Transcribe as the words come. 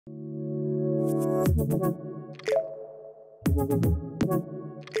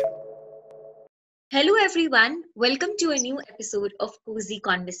Hello, everyone. Welcome to a new episode of Cozy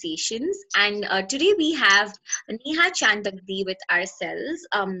Conversations. And today we have Neha Chandak with ourselves.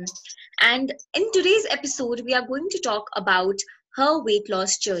 And in today's episode, we are going to talk about her weight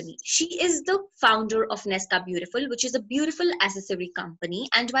loss journey. She is the founder of Nesta Beautiful, which is a beautiful accessory company.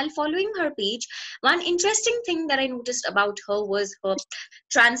 And while following her page, one interesting thing that I noticed about her was her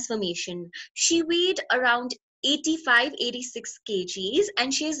transformation. She weighed around 85, 86 kgs,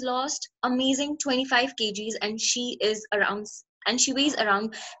 and she has lost amazing 25 kgs, and she weighs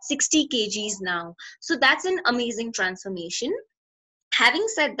around 60 kgs now. So that's an amazing transformation. Having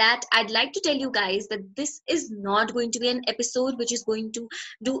said that, I'd like to tell you guys that this is not going to be an episode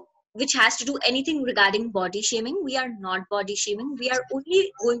do which has to do anything regarding body shaming. We are not body shaming. We are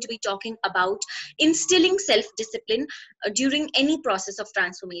only going to be talking about instilling self discipline during any process of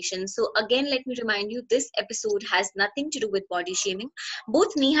transformation. So again, let me remind you, this episode has nothing to do with body shaming.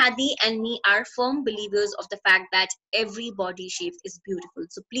 Both Nihadi and me are firm believers of the fact that every body shape is beautiful,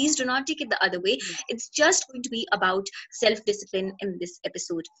 so please do not take it the other way. It's just going to be about self-discipline in this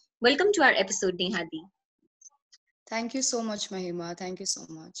episode. Welcome to our episode, Nehadi. Thank you so much, Mahima. Thank you so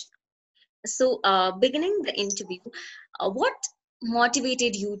much. So, beginning the interview, what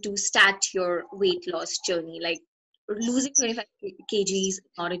motivated you to start your weight loss journey? Like, losing 25 kgs is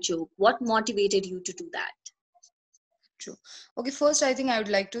not a joke. What motivated you to do that? True. Okay, first, I think I would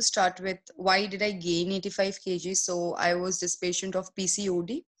like to start with why did I gain 85 kgs? So I was this patient of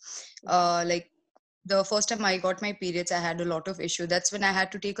PCOD. Like the first time I got my periods, I had a lot of issue. That's when I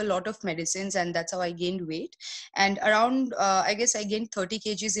had to take a lot of medicines, and that's how I gained weight. And around, I guess I gained 30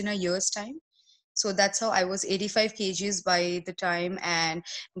 kgs in a year's time. So that's how I was 85 kgs by the time. And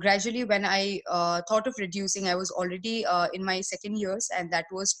gradually when I thought of reducing, I was already in my second years, and that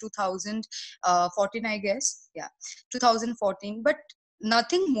was 2014, I guess. Yeah, 2014. But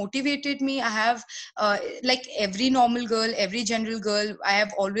nothing motivated me. I have like every normal girl, every general girl, I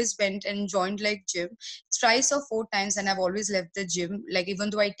have always went and joined like gym thrice or four times, and I've always left the gym, like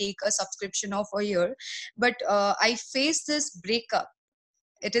even though I take a subscription of a year. But I faced this breakup.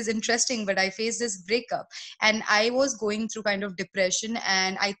 It is interesting, but I faced this breakup, and I was going through kind of depression,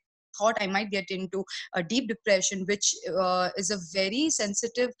 and I thought I might get into a deep depression, which is a very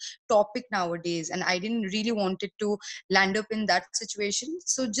sensitive topic nowadays, and I didn't really wanted to land up in that situation.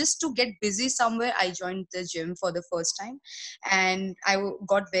 So just to get busy somewhere, I joined the gym for the first time, and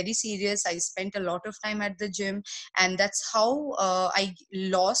got very serious. I spent a lot of time at the gym, and that's how I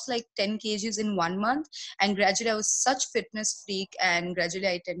lost like 10 kgs in 1 month. And gradually I was such fitness freak, and gradually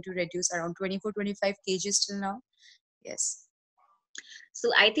I tend to reduce around 24, 25 kgs till now. Yes. So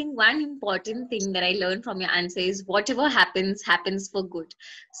I think one important thing that I learned from your answer is whatever happens, happens for good.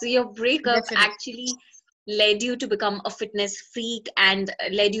 So your breakup Definitely. actually led you to become a fitness freak and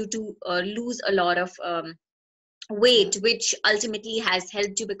led you to lose a lot of Yeah. weight, which ultimately has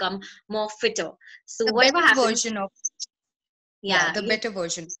helped you become more fitter. So The whatever better happens, version of, yeah, yeah, the you better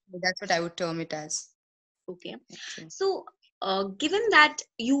version. That's what I would term it as. okay. Yeah, true. So given that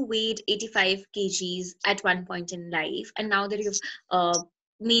you weighed 85 kgs at one point in life, and now that you've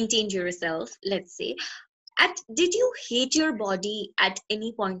maintained yourself, let's say, did you hate your body at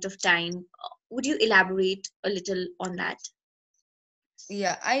any point of time? Would you elaborate a little on that?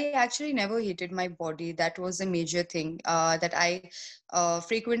 Yeah, I actually never hated my body. That was a major thing. That I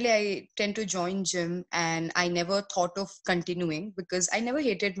frequently I tend to join gym, and I never thought of continuing because I never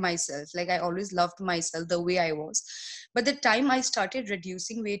hated myself. Like I always loved myself the way I was. But the time I started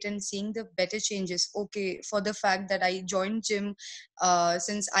reducing weight and seeing the better changes, okay, for the fact that I joined gym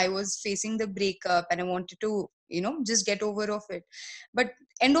since I was facing the breakup and I wanted to, just get over of it. But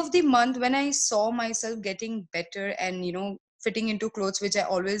end of the month when I saw myself getting better and fitting into clothes which I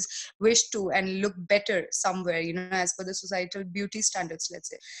always wished to and look better somewhere, as per the societal beauty standards, let's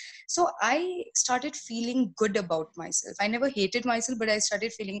say. So I started feeling good about myself. I never hated myself, but I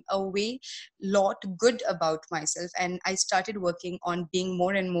started feeling a way lot good about myself, and I started working on being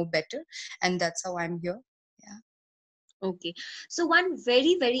more and more better, and that's how I'm here. Yeah. Okay. So one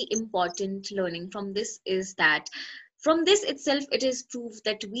very, very important learning from this is that from this itself, it is proof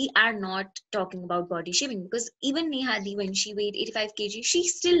that we are not talking about body shaming, because even Nehadi, when she weighed 85 kg, she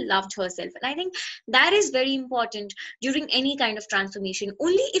still loved herself. And I think that is very important during any kind of transformation.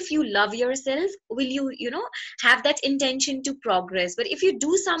 Only if you love yourself will you have that intention to progress. But if you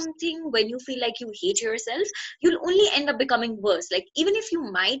do something when you feel like you hate yourself, you'll only end up becoming worse. Like, even if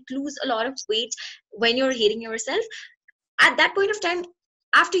you might lose a lot of weight when you're hating yourself, at that point of time,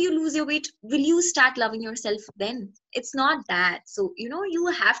 after you lose your weight, will you start loving yourself then? It's not that. So, you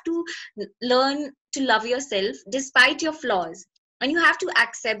have to learn to love yourself despite your flaws, and you have to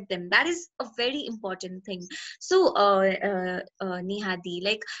accept them. That is a very important thing. So, Nihadi,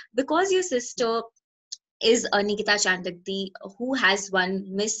 like, because your sister is Nikita Chandak, who has won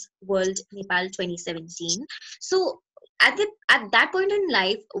Miss World Nepal 2017. So at that point in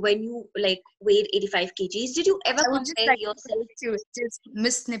life, when you like weighed 85 kgs, did you ever I would just compare like to yourself? correct you. It is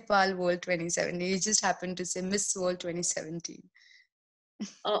Miss Nepal World 2017. You just happened to say Miss World 2017.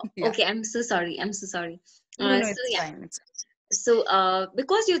 Yeah. Okay, I'm so sorry. I'm so sorry. No, no, So it's yeah. fine. It's So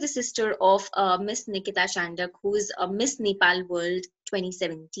because you're the sister of Miss Nikita Chandak, who's Miss Nepal World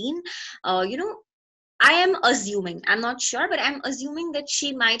 2017, you know, I am assuming, I'm not sure, but I'm assuming that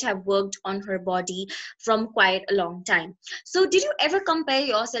she might have worked on her body from quite a long time. So, did you ever compare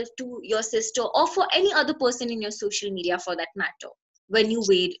yourself to your sister or for any other person in your social media for that matter when you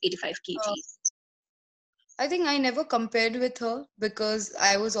weighed 85 uh, kgs? I think I never compared with her because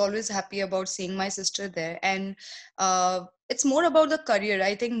I was always happy about seeing my sister there. And it's more about the career.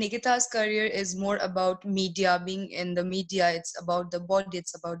 I think Nikita's career is more about media, being in the media. It's about the body,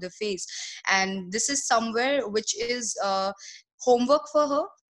 it's about the face. And this is somewhere which is homework for her.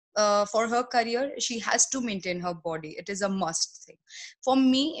 For her career, she has to maintain her body. It is a must thing. For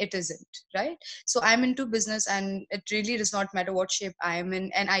me, it isn't, right? So I'm into business, and it really does not matter what shape I am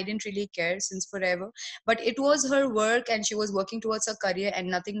in. And I didn't really care since forever, but it was her work and she was working towards her career, and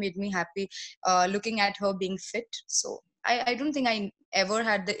nothing made me happy looking at her being fit. So I don't think I ever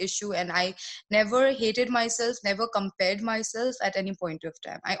had the issue, and I never hated myself, never compared myself at any point of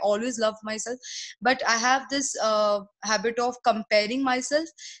time. I always loved myself, but I have this habit of comparing myself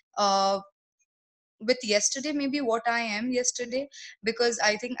uh, with yesterday, maybe what I am yesterday, because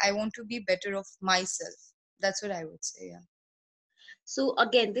I think I want to be better of myself. That's what I would say. Yeah. So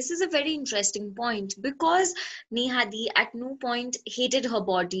again, this is a very interesting point because Nihadi at no point hated her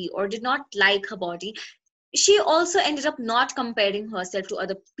body or did not like her body. She also ended up not comparing herself to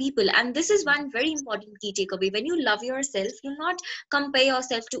other people, and this is one very important key takeaway. When you love yourself, you'll not compare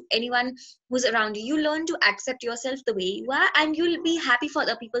yourself to anyone who's around you. You learn to accept yourself the way you are, and you'll be happy for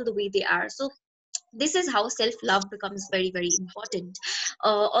other people the way they are. So this is how self love becomes very very important.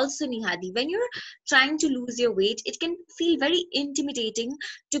 Also, Nihadi, when you're trying to lose your weight, it can feel very intimidating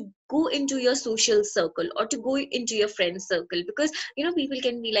to go into your social circle or to go into your friend circle, because people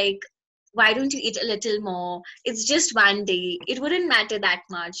can be like, why don't you eat a little more? It's just one day, it wouldn't matter that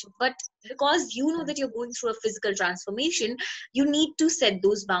much. But because you know that you're going through a physical transformation, you need to set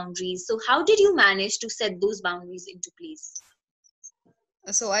those boundaries. So how did you manage to set those boundaries into place?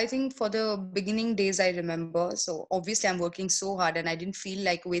 So I think for the beginning days, I remember. So obviously, I'm working so hard, and I didn't feel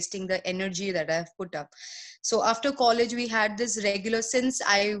like wasting the energy that I've put up. So after college, we had this regular. Since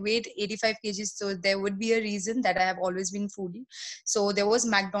I weighed 85 kgs, so there would be a reason that I have always been foodie. So there was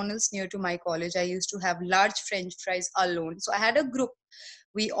McDonald's near to my college. I used to have large French fries alone. So I had a group.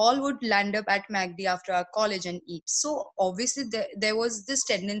 We all would land up at McD after our college and eat. So obviously there was this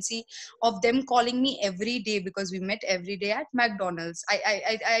tendency of them calling me every day because we met every day at McDonald's.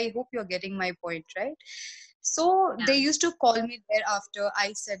 I hope you're getting my point, right? So Yeah. they used to call me thereafter.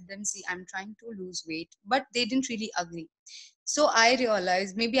 I said them, see, I'm trying to lose weight, but they didn't really agree. So I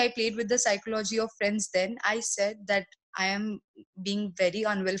realized, maybe I played with the psychology of friends then. I said that I am being very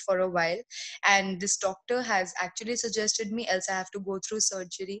unwell for a while, and this doctor has actually suggested me, else I have to go through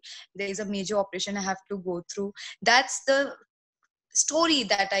surgery. There is a major operation I have to go through. That's the story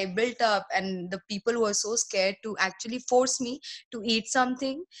that I built up, and the people were so scared to actually force me to eat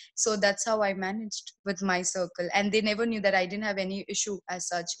something. So that's how I managed with my circle, and they never knew that I didn't have any issue as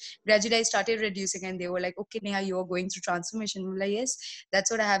such. Gradually I started reducing, and they were like, okay, Neha, you are going through transformation. I'm like, yes,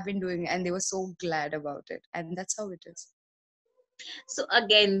 that's what I have been doing, and they were so glad about it, and that's how it is. So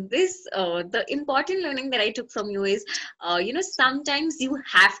again, this the important learning that I took from you is, sometimes you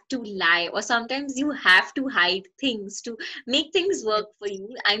have to lie, or sometimes you have to hide things to make things Yeah. work for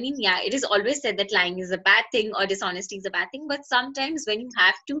you. I mean, yeah, it is always said that lying is a bad thing or dishonesty is a bad thing, but sometimes when you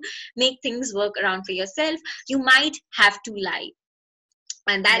have to make things work around for yourself, you might have to lie,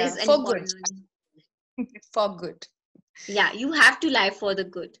 and that is Yeah, an for good. important learning. For good. Yeah, you have to lie for the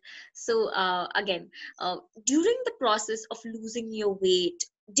good. So again, during the process of losing your weight,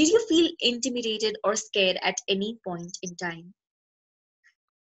 did you feel intimidated or scared at any point in time?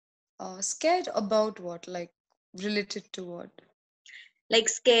 Scared about what? Like related to what? Like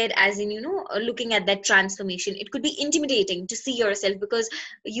scared as in, looking at that transformation. It could be intimidating to see yourself because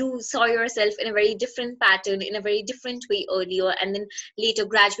you saw yourself in a very different pattern, in a very different way earlier, and then later,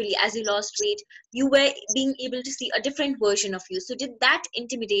 gradually, as you lost weight, you were being able to see a different version of you. So did that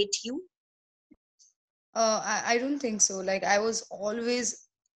intimidate you? I don't think so. Like I was always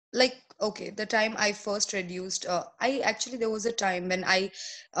like, okay, the time I first reduced, I actually, there was a time when I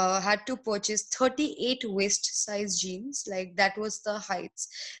had to purchase 38 waist size jeans. Like that was the heights.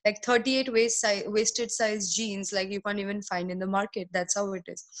 Like 38 waisted size jeans, like you can't even find in the market. That's how it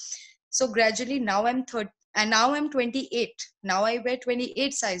is. So gradually now I'm 30, and now I'm 28. Now I wear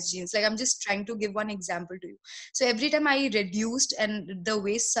 28 size jeans. Like I'm just trying to give one example to you. So every time I reduced and the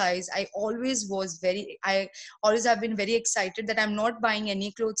waist size, I always have been very excited that I'm not buying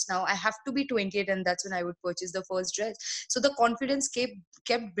any clothes now. I have to be 28, and that's when I would purchase the first dress. So the confidence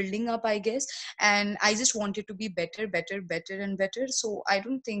kept building up, I guess, and I just wanted to be better, better, better, and better. So I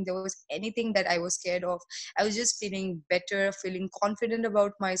don't think there was anything that I was scared of. I was just feeling better, feeling confident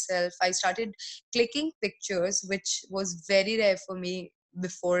about myself. I started clicking pictures, which was very rare for me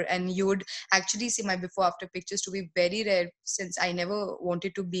before, and you would actually see my before after pictures to be very rare since I never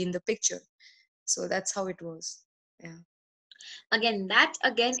wanted to be in the picture. So that's how it was. Yeah. Again, that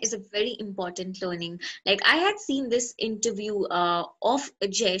again is a very important learning. Like I had seen this interview of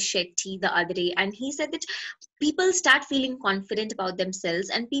Jay Shetty the other day, and he said that people start feeling confident about themselves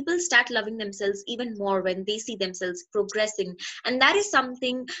and people start loving themselves even more when they see themselves progressing. And that is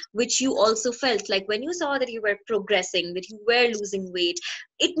something which you also felt, like when you saw that you were progressing, that you were losing weight,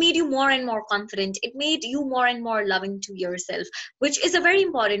 it made you more and more confident, it made you more and more loving to yourself, which is a very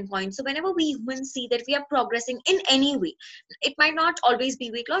important point. So whenever we humans see that we are progressing in any way, it might not always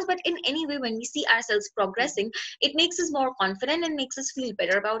be weight loss, but in any way when we see ourselves progressing, it makes us more confident and makes us feel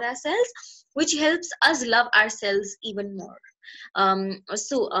better about ourselves, which helps us love ourselves even more.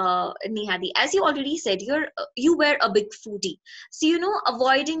 Nihadi, as you already said, you were a big foodie, so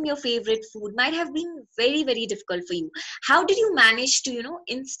avoiding your favorite food might have been very very difficult for you. How did you manage to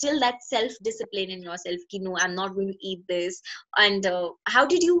instill that self discipline in yourself? No, I'm not going to eat this. And how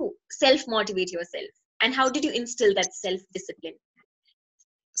did you self motivate yourself, and how did you instill that self discipline?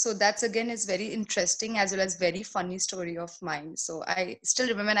 So that's again is very interesting as well as very funny story of mine. So I still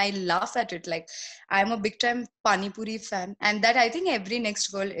remember and I laugh at it. Like I'm a big time pani puri fan, and that I think every next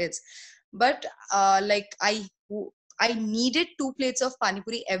girl is. But like I needed 2 plates of pani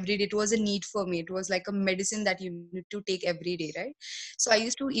puri every day. It was a need for me. It was like a medicine that you need to take every day, right? So I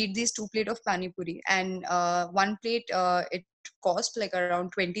used to eat these 2 plate of pani puri, and one plate it cost like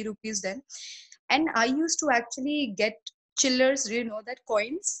around 20 rupees then. And I used to actually get chillers, do you know that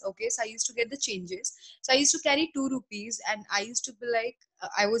coins? Okay, so I used to get the changes. So I used to carry 2 rupees, and I used to be like,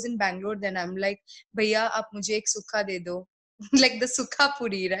 I was in Bangalore then. I'm like, Bhaiya, aap mujhe ek sukha de do. Like the sukha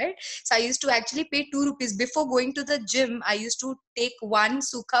puri, right? So I used to actually pay 2 rupees before going to the gym. I used to take one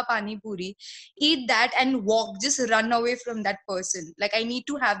sukha pani puri, eat that, and walk, just run away from that person. Like I need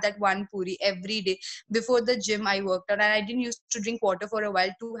to have that one puri every day before the gym. I worked out, and I didn't used to drink water for a while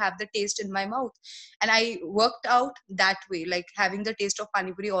to have the taste in my mouth. And I worked out that way, like having the taste of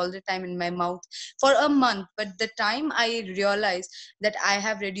pani puri all the time in my mouth for a month. But the time I realized that I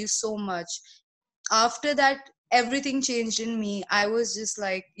have reduced so much, after that everything changed in me. I was just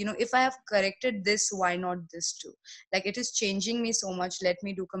like, if I have corrected this, why not this too? Like it is changing me so much, let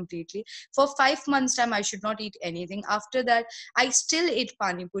me do completely. For 5 months time I should not eat anything. After that I still eat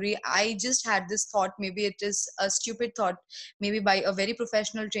pani puri. I just had this thought, maybe it is a stupid thought, maybe by a very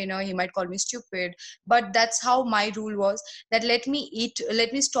professional trainer, he might call me stupid, but that's how my rule was, that let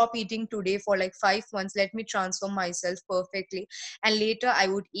me stop eating today for like 5 months, let me transform myself perfectly, and later I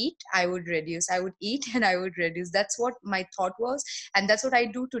would eat, I would reduce, I would eat and I would reduce. That's what my thought was, and that's what I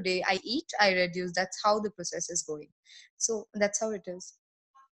do today. I eat, I reduce. That's how the process is going. So that's how it is.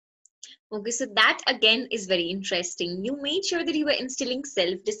 Okay, so that again is very interesting. You made sure that you were instilling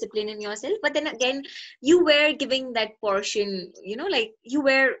self discipline in yourself, but then again, you were giving that portion, like you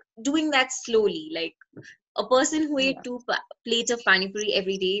were doing that slowly. Like a person who ate Yeah. two plates of pani puri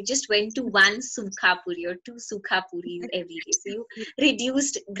every day just went to one sukha puri or two sukha puris every day. So you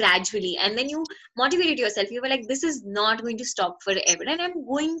reduced gradually, and then you motivated yourself. You were like, this is not going to stop forever, and I'm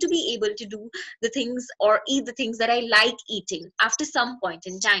going to be able to do the things or eat the things that I like eating after some point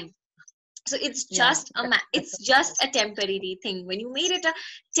in time. So it's Yeah, just that's it's how it just is. a temporary thing. When you made it a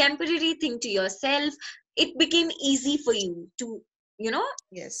temporary thing to yourself, it became easy for you to you know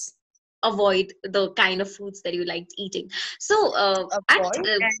Yes. avoid the kind of foods that you liked eating. So at Avoid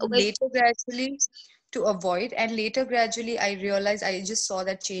and when later gradually. to avoid, and later gradually I realized, I just saw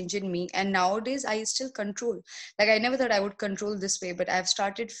that change in me, and nowadays I still control. Like, I never thought I would control this way, but I've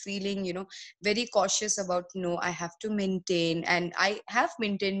started feeling, very cautious about, no, I have to maintain, and I have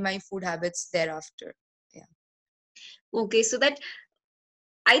maintained my food habits thereafter. Yeah. Okay, so that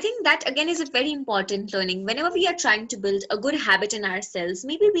I think that again is a very important learning. Whenever we are trying to build a good habit in ourselves,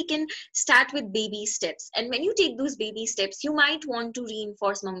 maybe we can start with baby steps. And when you take those baby steps, you might want to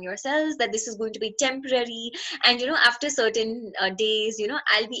reinforce among yourselves that this is going to be temporary. And after certain days,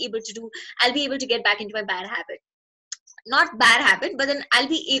 I'll be able to get back into my bad habit. Not bad habit, but then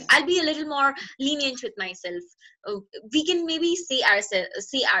Yeah. I'll be a little more lenient with myself. uh, we can maybe say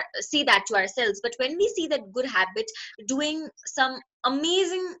that to ourselves, but when we see that good habit doing some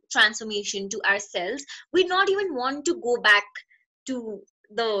amazing transformation to ourselves, we'd not even want to go back to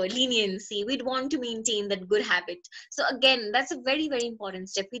the leniency. We'd want to maintain that good habit. So again, that's a very, very important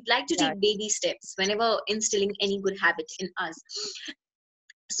step. We'd like to Yeah. take baby steps whenever instilling any good habit in us.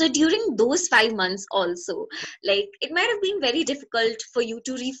 So during those 5 months also, like, it might have been very difficult for you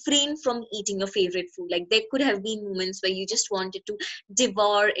to refrain from eating your favorite food. Like, there could have been moments where you just wanted to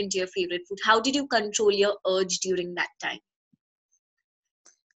devour into your favorite food. How did you control your urge during that time?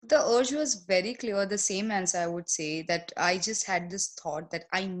 The urge was very clear. The same answer, I would say, that I just had this thought that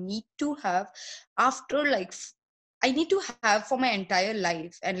I need to have, after like, I need to have for my entire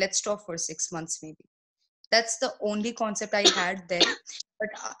life, and let's talk for 6 months maybe. That's the only concept I had then. But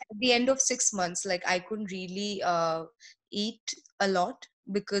at the end of 6 months, like, I couldn't really eat a lot,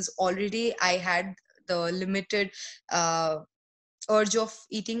 because already I had the limited uh, urge of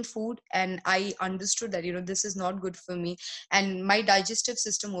eating food, and I understood that, this is not good for me, and my digestive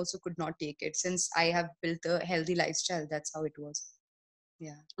system also could not take it, since I have built a healthy lifestyle. That's how it was.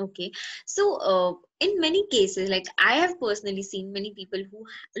 Yeah. Okay. So, in many cases, like, I have personally seen many people who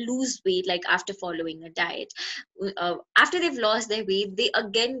lose weight, like, after following a diet. After they've lost their weight, they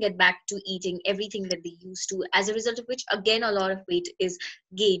again get back to eating everything that they used to, as a result of which, again, a lot of weight is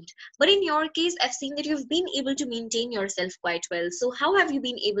gained. But in your case, I've seen that you've been able to maintain yourself quite well. So, how have you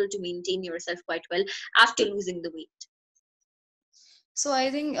been able to maintain yourself quite well after losing the weight? So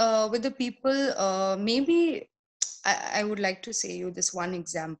I think, with the people, maybe I would like to say you this one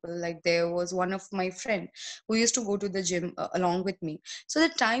example. Like, there was one of my friend who used to go to the gym along with me. So the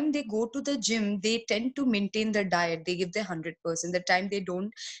time they go to the gym, they tend to maintain their diet. They give their 100%. The time they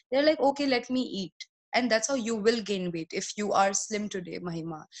don't, they're like, okay, let me eat. And that's how you will gain weight if you are slim today,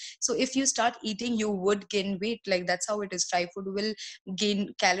 Mahima. So if you start eating, you would gain weight. Like, that's how it is. Fry food will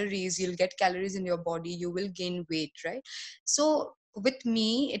gain calories. You'll get calories in your body. You will gain weight, right? So with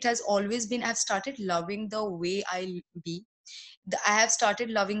me, it has always been, I've started loving the way I be. I have started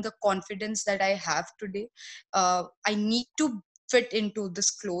loving the confidence that I have today. I need to fit into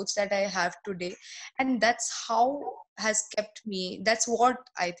this clothes that I have today, and that's how has kept me. That's what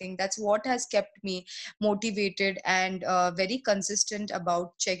I think. That's what has kept me motivated and very consistent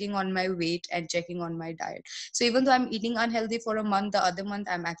about checking on my weight and checking on my diet. So even though I'm eating unhealthy for a month, the other month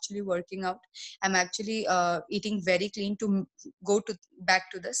I'm actually working out. I'm actually eating very clean to go to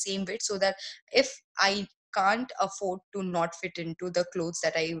back to the same weight, so that if I can't afford to not fit into the clothes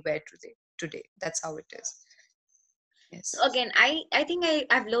that I wear today. That's how it is. So Yes. again, I think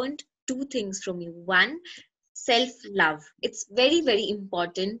I've learned two things from you. One, self love. It's very, very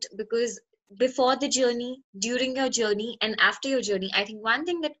important, because before the journey, during your journey, and after your journey, I think one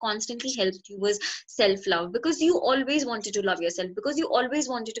thing that constantly helped you was self love, because you always wanted to love yourself, because you always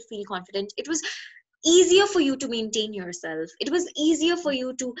wanted to feel confident. It was easier for you to maintain yourself. It was easier for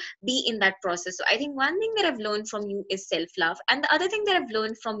you to be in that process. So I think one thing that I've learned from you is self love, and the other thing that I've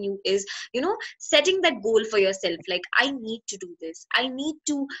learned from you is, setting that goal for yourself. Like, I need to do this, I need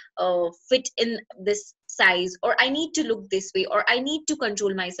to fit in this size, or I need to look this way, or I need to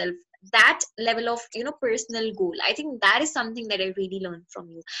control myself. That level of personal goal, I think that is something that I really learned from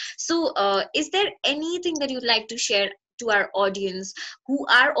you. So is there anything that you'd like to share to our audience who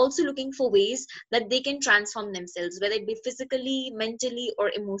are also looking for ways that they can transform themselves, whether it be physically, mentally, or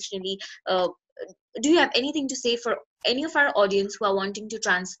emotionally? uh, do you have anything to say for any of our audience who are wanting to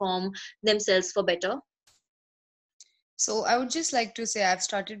transform themselves for better? So I would just like to say I've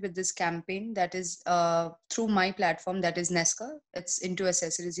started with this campaign that is through my platform, that is Nesca. It's into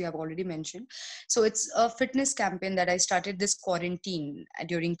accessories, you have already mentioned. So it's a fitness campaign that I started this quarantine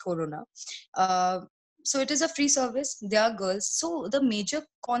during Corona. Uh, so it is a free service. They are girls. So the major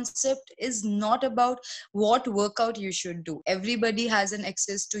concept is not about what workout you should do. Everybody has an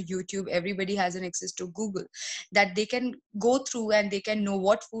access to YouTube, everybody has an access to Google, that they can go through and they can know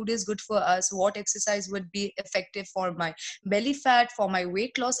what food is good for us, what exercise would be effective for my belly fat, for my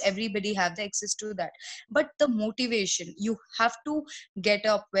weight loss. Everybody have the access to that. But the motivation, you have to get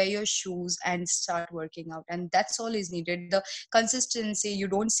up, wear your shoes and start working out, and that's all is needed. The consistency, you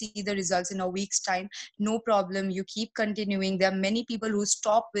don't see the results in a week's time, no problem, you keep continuing. There are many people who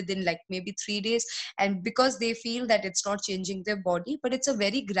stop within like maybe 3 days, and because they feel that it's not changing their body, but it's a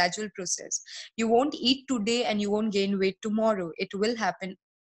very gradual process. You won't eat today and you won't gain weight tomorrow. It will happen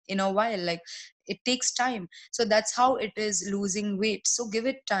in a while, like it takes time. So that's how it is losing weight. So give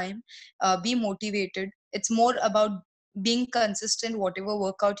it time, be motivated. It's more about being consistent whatever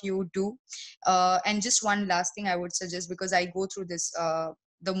workout you do. And just one last thing I would suggest, because I go through this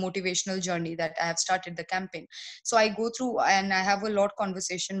the motivational journey that I have started the campaign. So I go through and I have a lot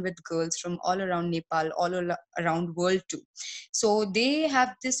conversation with girls from all around Nepal, around world too. So they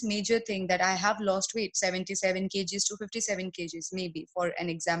have this major thing that I have lost weight 77 kgs to 57 kgs, maybe for an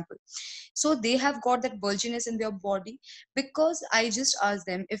example. So they have got that bulginess in their body because I just asked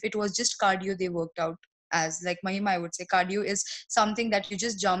them if it was just cardio they worked out as. Like Mahima, I would say cardio is something that you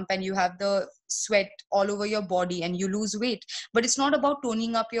just jump and you have the sweat all over your body and you lose weight, but it's not about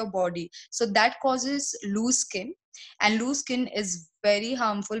toning up your body. So that causes loose skin, and loose skin is very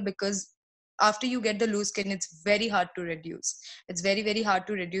harmful because after you get the loose skin, it's very hard to reduce. It's very, very hard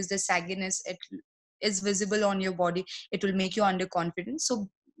to reduce the sagginess. It is visible on your body. It will make you underconfident. So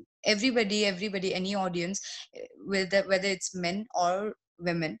everybody, any audience, whether it's men or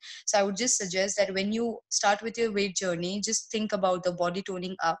women, so I would just suggest that when you start with your weight journey, just think about the body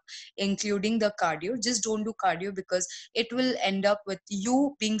toning up, including the cardio. Just don't do cardio because it will end up with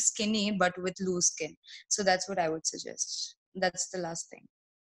you being skinny but with loose skin. So that's what I would suggest. That's the last thing.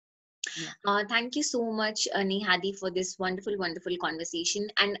 Yeah. Thank you so much, Nihadi, for this wonderful, wonderful conversation.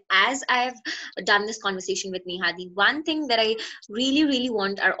 And as I've done this conversation with Nihadi, one thing that I really, really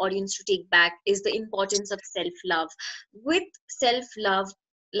want our audience to take back is the importance of self love. With self love,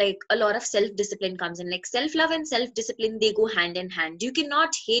 like a lot of self discipline comes in. Like self love and self discipline, they go hand in hand. You cannot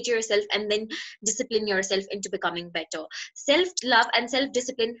hate yourself and then discipline yourself into becoming better. Self love and self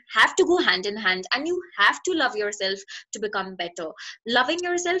discipline have to go hand in hand, and you have to love yourself to become better. Loving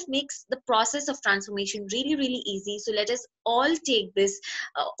yourself makes the process of transformation really, really easy. So let us all take this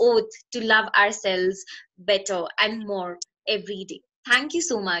oath to love ourselves better and more every day. Thank you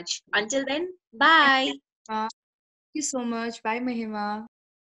so much. Until then, Thank bye. you. Thank you so much. Bye, Mahima.